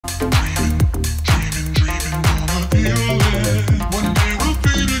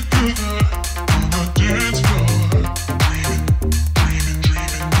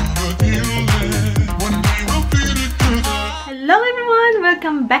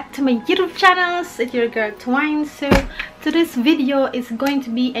back to my YouTube channel. It's your girl Twine. So today's video is going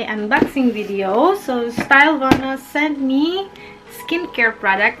to be an unboxing video. So Stylevana sent me skincare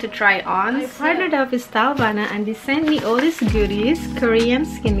product to try on. I partnered up with Stylevana and they sent me all these goodies, Korean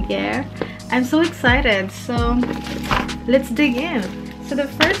skincare. I'm so excited. So let's dig in. So the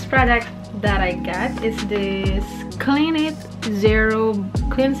first product that I got is this Clean It Zero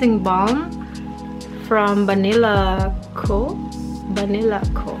Cleansing Balm from Vanilla Co. I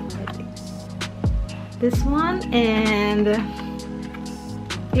think. This one, and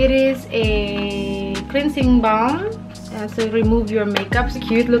it is a cleansing balm. So remove your makeup. It's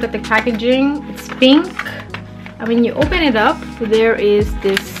cute. Look at the packaging. It's pink. And when you open it up, there is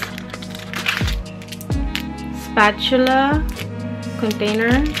this spatula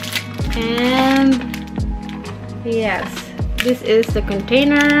container, and yes, this is the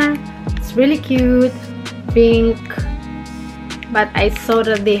container. It's really cute, pink, but I saw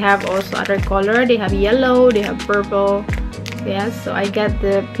that they have also other color. They have yellow, they have purple. Yes, so I got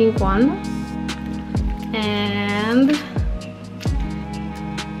the pink one. And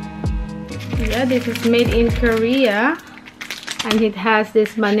yeah, this is made in Korea, and it has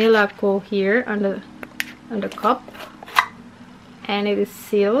this Vanilla Co here on the cup, and it is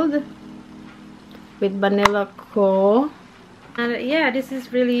sealed with Vanilla Co. And yeah, this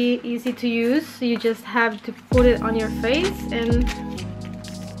is really easy to use. So you just have to put it on your face and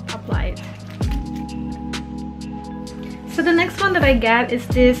apply it. So the next one that I got is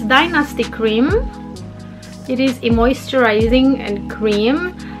this Dynasty Cream. It is a moisturizing and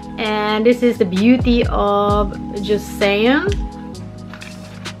cream, and this is the beauty of just saying.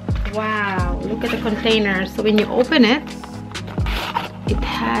 Wow, look at the container. So when you open it, it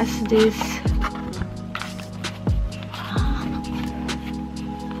has this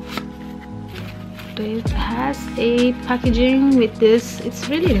it has a packaging with this. It's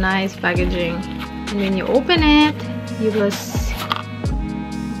really nice packaging, and when you open it, you will see,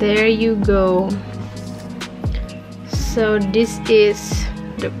 there you go. So this is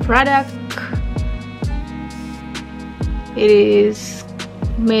the product. It is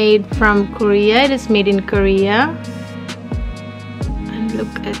made from Korea. It is made in Korea. And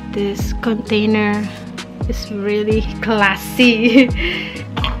look at this container. It's really classy.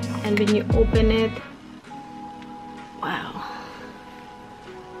 And when you open it, wow,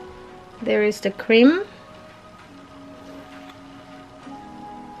 there is the cream.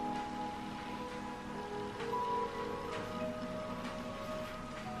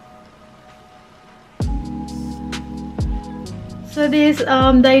 So this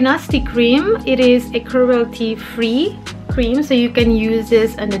Dynasty Cream, it is a cruelty-free cream, so you can use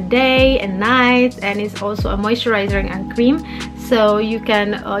this on the day and night, and it's also a moisturizer and cream. So you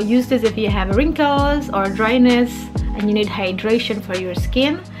can use this if you have wrinkles or dryness and you need hydration for your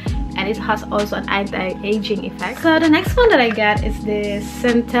skin, and it has also an anti-aging effect. So the next one that I got is this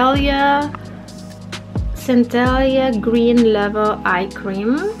Centella Green Level Eye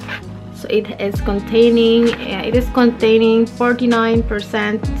Cream. So it is containing 49%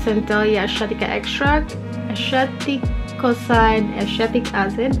 Centella acetica extract, aceticoside, acetic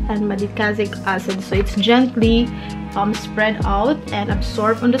acid, and malicazic acid. So it's gently spread out and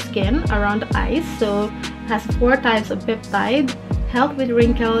absorb on the skin around the eyes. So it has 4 types of peptide, help with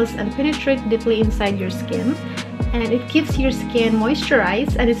wrinkles and penetrate deeply inside your skin, and it keeps your skin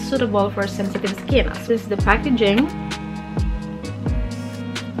moisturized and is suitable for sensitive skin. So this is the packaging.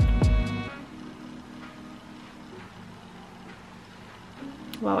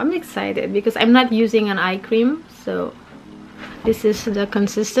 Wow, I'm excited because I'm not using an eye cream, so this is the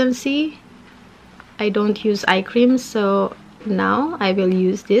consistency. I don't use eye cream, so now I will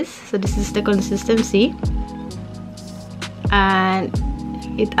use this. So this is the consistency, and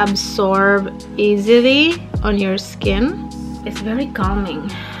it absorbs easily on your skin. It's very calming.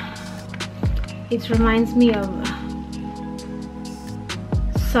 It reminds me of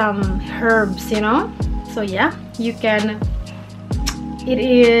some herbs, you know. So yeah, you can. It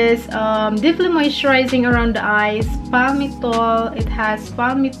is deeply moisturizing around the eyes. Palmitol. It has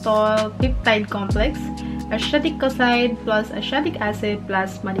palmitol peptide complex, aceticoside plus acetic acid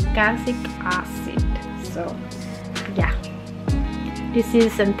plus malicazic acid. So yeah, this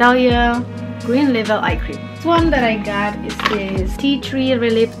is Centella Green Level Eye Cream. This one that I got is this Tea Tree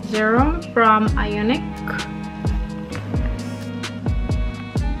Relief Serum from Ionic.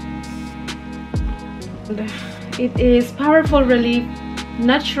 It is powerful relief,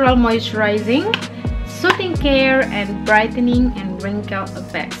 natural moisturizing, soothing care, and brightening and wrinkle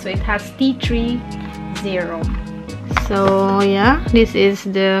effect. So it has tea tree zero. So yeah, this is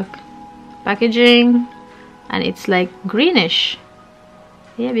the packaging, and it's like greenish.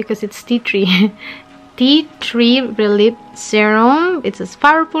 Yeah, because it's tea tree. Tea tree relief serum. It's a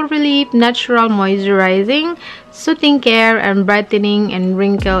powerful relief, natural moisturizing, soothing care, and brightening and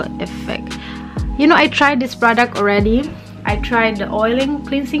wrinkle effect. You know, I tried this product already. I tried the oiling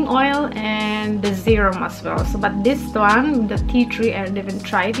cleansing oil and the serum as well. So, but this one, the tea tree, I haven't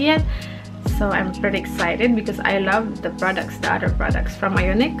tried yet. So I'm pretty excited because I love the products, the other products from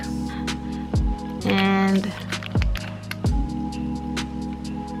Ionic. And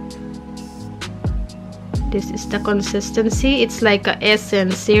this is the consistency. It's like a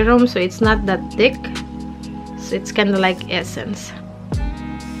essence serum, so it's not that thick. So it's kind of like essence.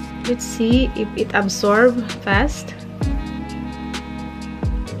 Let's see if it absorbs fast.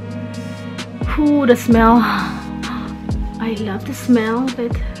 Ooh, the smell. I love the smell of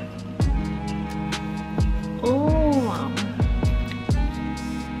it. Oh, wow.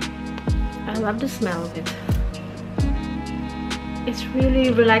 I love the smell of it. It's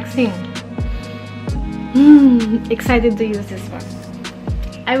really relaxing. Excited to use this one.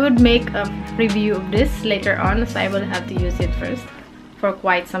 I would make a review of this later on, so I will have to use it first for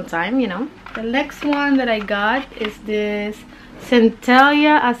quite some time, you know. The next one that I got is this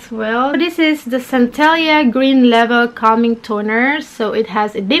Centellia as well. This is the Centellia Green Level Calming Toner. So it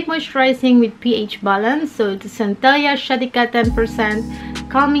has a deep moisturizing with pH balance. So it's Centellia Shatika 10%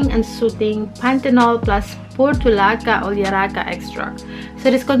 calming and soothing panthenol plus portulaca olearica extract. So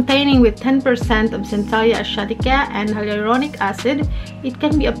it is containing with 10% of Centellia Asiatica and hyaluronic acid. It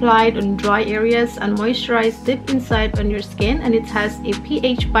can be applied on dry areas and moisturized deep inside on your skin, and it has a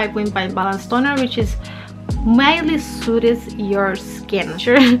pH 5.5 balanced toner which is mildly soothes your skin.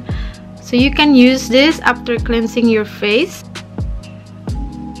 Sure. So you can use this after cleansing your face.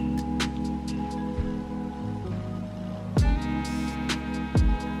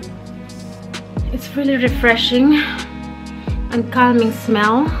 It's really refreshing and calming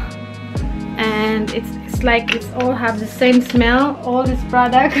smell, and it's like it's all have the same smell, all this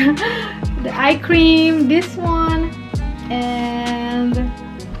product. The eye cream, this one, and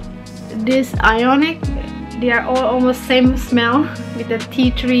this Ionic, they are all almost same smell with the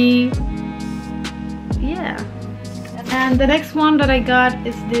tea tree. Yeah. And the next one that I got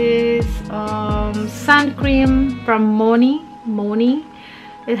is this sun cream from Moni.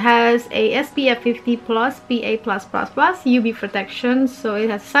 It has a SPF 50 plus PA+++ UV protection. So it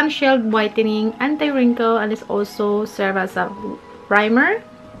has sun shield, whitening, anti-wrinkle, and it also serves as a primer.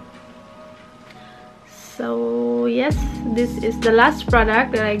 So yes, this is the last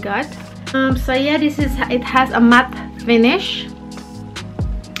product that I got. So yeah, it has a matte finish.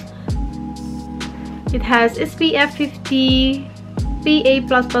 It has SPF 50 PA+++.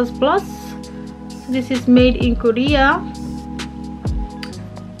 So this is made in Korea.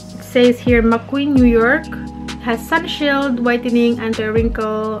 Says here McQueen, New York. Has sun shield, whitening,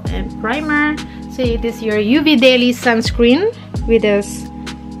 anti-wrinkle, and primer. So it is your UV daily sunscreen with a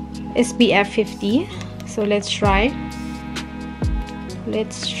SPF 50. So let's try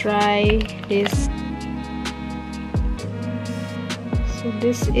this. So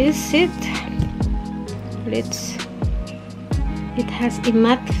this is it. It has a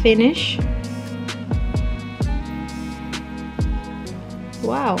matte finish.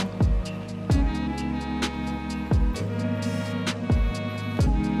 Wow.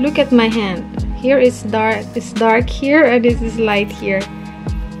 Look at my hand. Here is dark. It's dark here, and this is light here.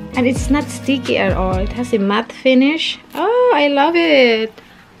 And it's not sticky at all. It has a matte finish. Oh, I love it.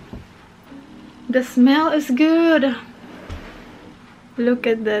 The smell is good. Look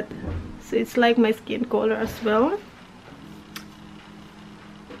at that. So it's like my skin color as well.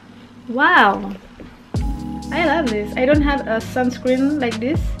 Wow. I love this. I don't have a sunscreen like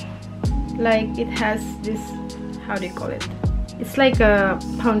this. Like it has this, how do you call it? It's like a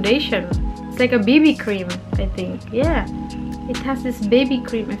foundation. It's like a BB cream, I think. Yeah. It has this baby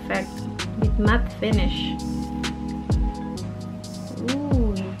cream effect with matte finish.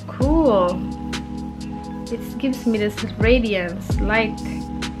 Ooh, cool. It gives me this radiance, light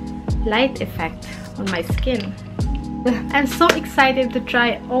effect on my skin. I'm so excited to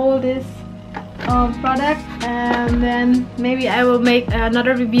try all this product, and then maybe I will make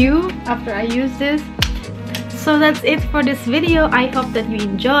another review after I use this. So that's it for this video. I hope that you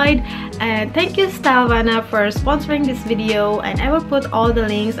enjoyed, and thank you Stylevana for sponsoring this video, and I will put all the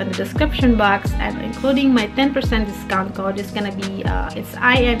links in the description box, and including my 10% discount code is gonna be it's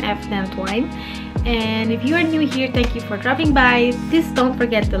ThatsTwine. And if you are new here, thank you for dropping by. Please don't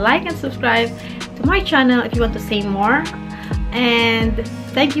forget to like and subscribe to my channel if you want to see more, and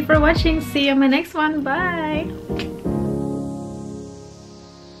thank you for watching. See you in my next one. Bye.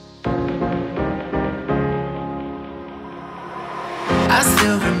 I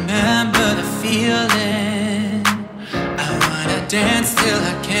still remember the feeling. I wanna dance till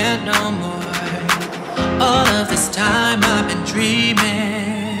I can't no more. All of this time I've been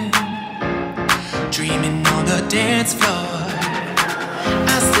dreaming, dreaming on the dance floor.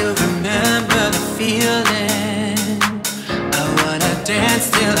 I still remember the feeling. I wanna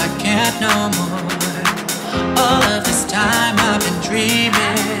dance till I can't no more. All of this time I've been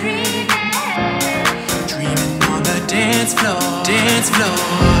dreaming, dreaming on the dance floor, dance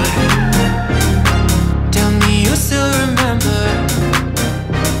floor.